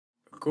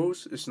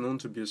ghost is known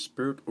to be a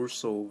spirit or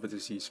soul of a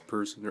deceased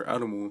person or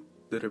animal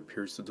that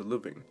appears to the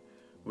living,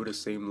 with the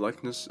same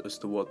likeness as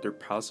to what their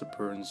past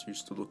appearance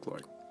used to look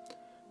like.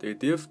 The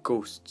idea of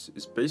ghosts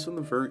is based on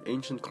the very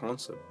ancient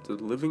concept that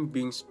the living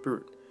being's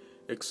spirit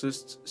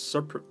exists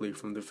separately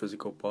from the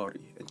physical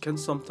body and can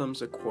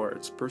sometimes acquire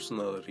its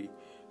personality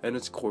and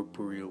its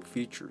corporeal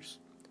features.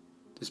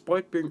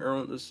 Despite being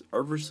around us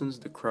ever since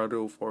the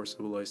cradle of our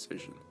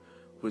civilization,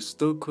 we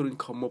still couldn't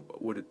come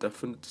up with a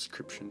definite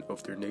description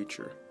of their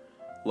nature,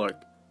 like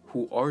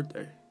who are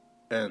they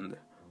and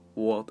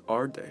what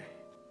are they.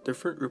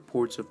 Different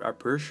reports of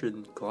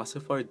apparition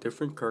classify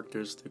different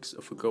characteristics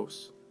of a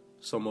ghost.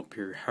 Some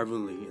appear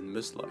heavenly and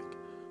mist-like,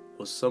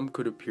 while some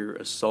could appear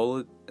as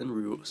solid and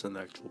real as an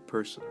actual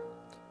person.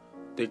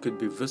 They could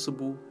be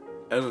visible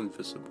and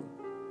invisible.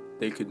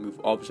 They could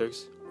move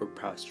objects or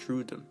pass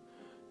through them.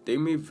 They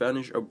may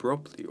vanish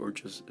abruptly or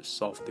just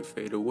softly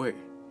fade away.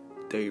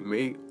 They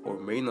may or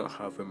may not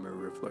have a mirror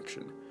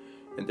reflection,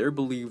 and they're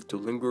believed to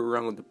linger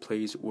around the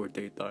place where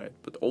they died,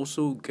 but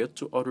also get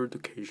to other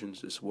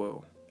locations as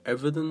well.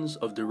 Evidence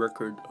of the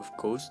record of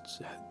ghosts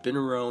had been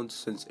around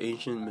since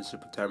ancient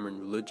Mesopotamian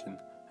religion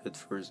had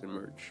first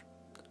emerged.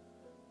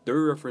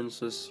 Their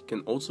references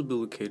can also be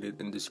located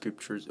in the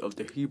scriptures of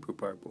the Hebrew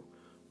Bible,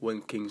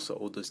 when King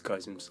Saul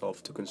disguised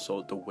himself to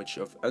consult the witch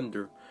of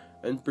Endor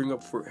and bring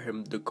up for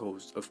him the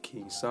ghost of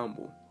King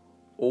Samuel,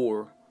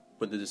 or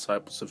when the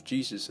disciples of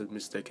Jesus had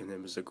mistaken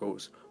him as a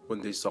ghost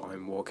when they saw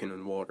him walking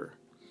on water.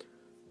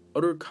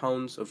 Other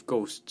accounts of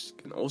ghosts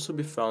can also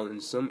be found in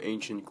some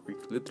ancient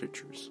Greek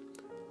literatures,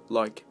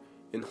 like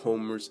in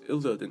Homer's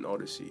Iliad and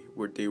Odyssey,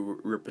 where they were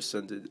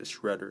represented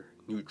as rather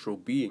neutral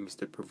beings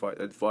that provide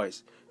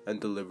advice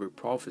and deliver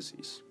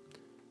prophecies.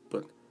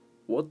 But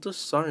what does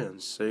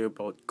science say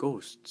about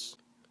ghosts?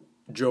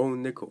 Joe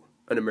Nickell,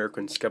 an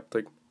American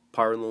skeptic,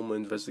 paranormal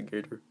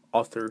investigator,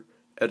 author,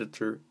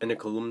 editor, and a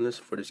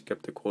columnist for the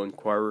Skeptical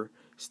Inquirer,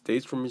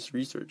 states from his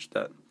research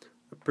that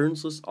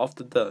appearances of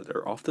the dead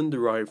are often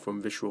derived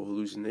from visual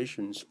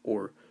hallucinations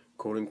or,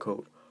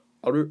 quote-unquote,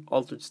 other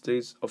altered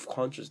states of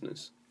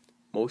consciousness,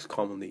 most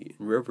commonly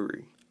in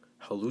reverie.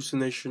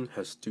 Hallucination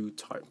has two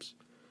types.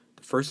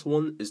 The first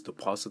one is the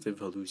positive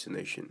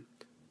hallucination.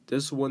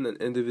 This is when an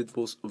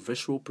individual's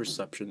visual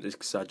perception is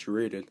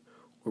exaggerated,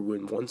 or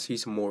when one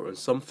sees more on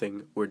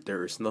something where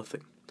there is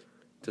nothing.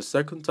 The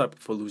second type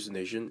of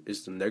hallucination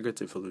is the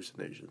negative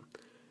hallucination.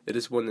 It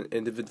is when an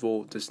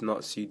individual does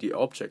not see the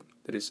object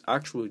that is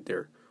actually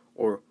there,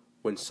 or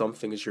when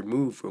something is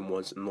removed from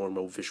one's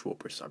normal visual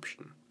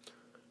perception.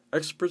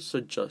 Experts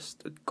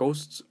suggest that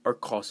ghosts are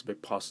caused by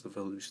positive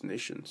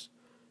hallucinations.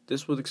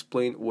 This would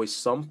explain why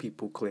some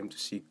people claim to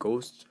see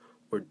ghosts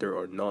where there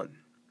are none.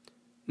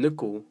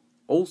 Nickell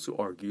also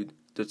argued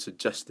that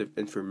suggestive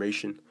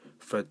information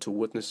fed to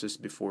witnesses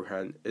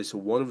beforehand is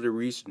one of the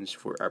reasons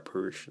for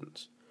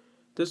apparitions.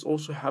 This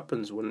also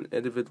happens when an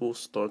individual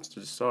starts to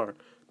desire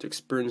to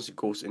experience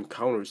ghost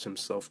encounters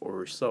himself or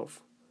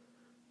herself.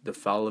 The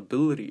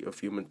fallibility of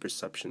human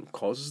perception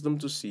causes them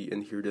to see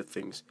and hear the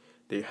things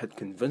they had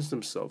convinced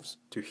themselves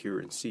to hear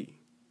and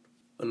see.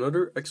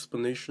 Another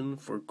explanation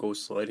for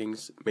ghost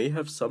sightings may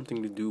have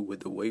something to do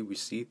with the way we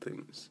see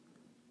things,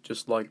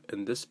 just like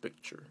in this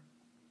picture,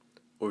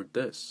 or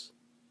this,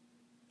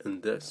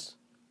 and this.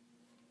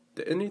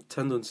 The innate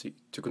tendency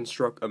to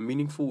construct a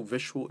meaningful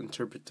visual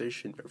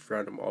interpretation of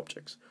random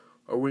objects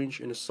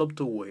arranged in a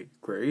subtle way,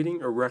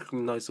 creating a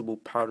recognizable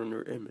pattern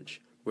or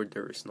image where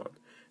there is none,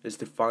 is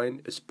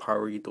defined as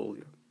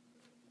pareidolia.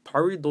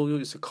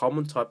 Pareidolia is a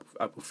common type of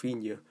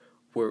apophenia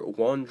where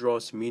one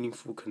draws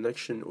meaningful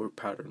connection or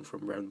pattern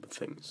from random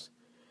things.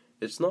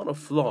 It's not a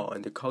flaw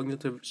in the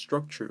cognitive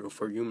structure of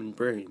our human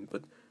brain,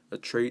 but a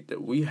trait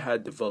that we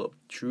had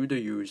developed through the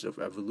years of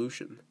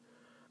evolution.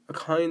 A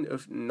kind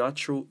of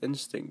natural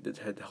instinct that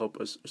had helped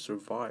us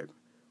survive.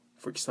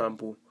 For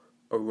example,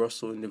 a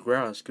rustle in the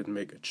grass could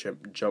make a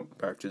chimp jump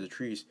back to the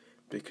trees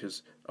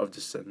because of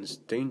the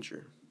sensed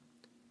danger.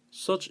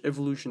 Such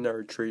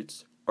evolutionary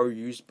traits are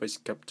used by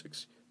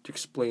skeptics to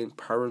explain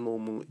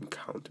paranormal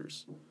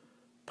encounters.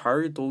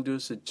 Pareidolia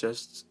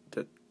suggests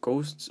that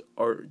ghosts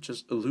are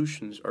just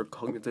illusions our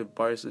cognitive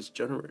biases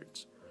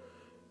generates.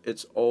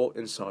 It's all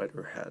inside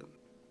our head.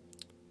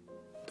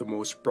 The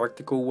most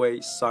practical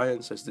way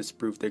science has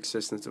disproved the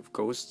existence of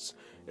ghosts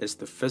is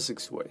the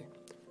physics way.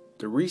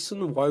 The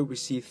reason why we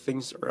see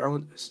things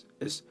around us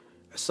is,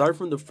 aside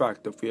from the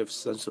fact that we have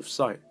sense of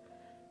sight,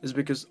 is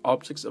because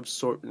objects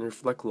absorb and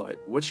reflect light,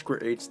 which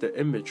creates the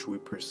image we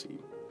perceive.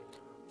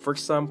 For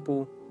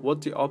example,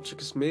 what the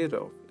object is made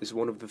of is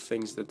one of the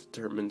things that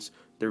determines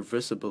their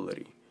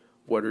visibility,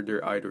 whether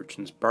they're either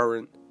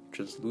transparent,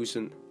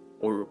 translucent,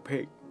 or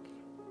opaque.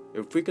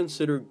 If we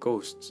consider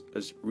ghosts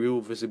as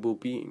real visible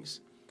beings,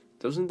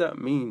 doesn't that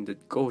mean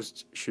that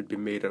ghosts should be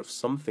made of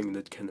something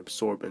that can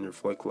absorb and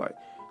reflect light,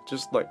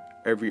 just like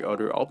every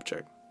other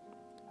object?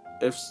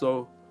 If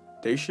so,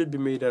 they should be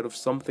made out of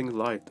something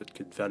light that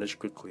could vanish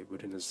quickly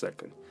within a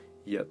second,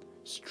 yet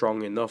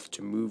strong enough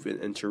to move and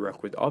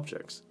interact with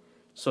objects,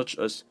 such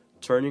as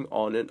turning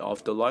on and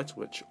off the light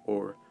switch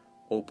or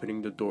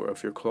opening the door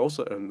of your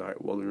closet at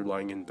night while you're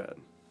lying in bed.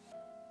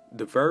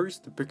 The various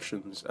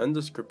depictions and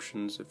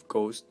descriptions of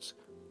ghosts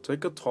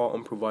take a toll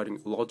on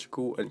providing a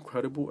logical and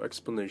credible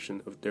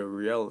explanation of their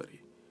reality.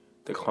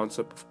 The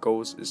concept of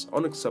ghosts is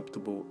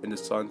unacceptable in the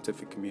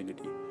scientific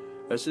community,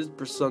 as it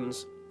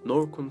presents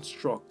nor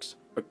constructs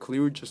a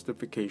clear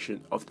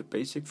justification of the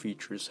basic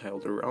features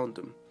held around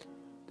them.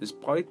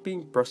 Despite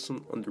being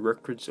present on the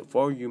records of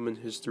our human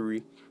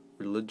history,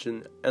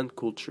 religion, and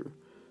culture,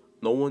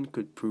 no one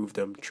could prove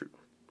them true.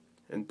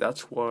 And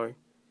that's why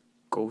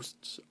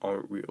ghosts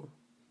aren't real.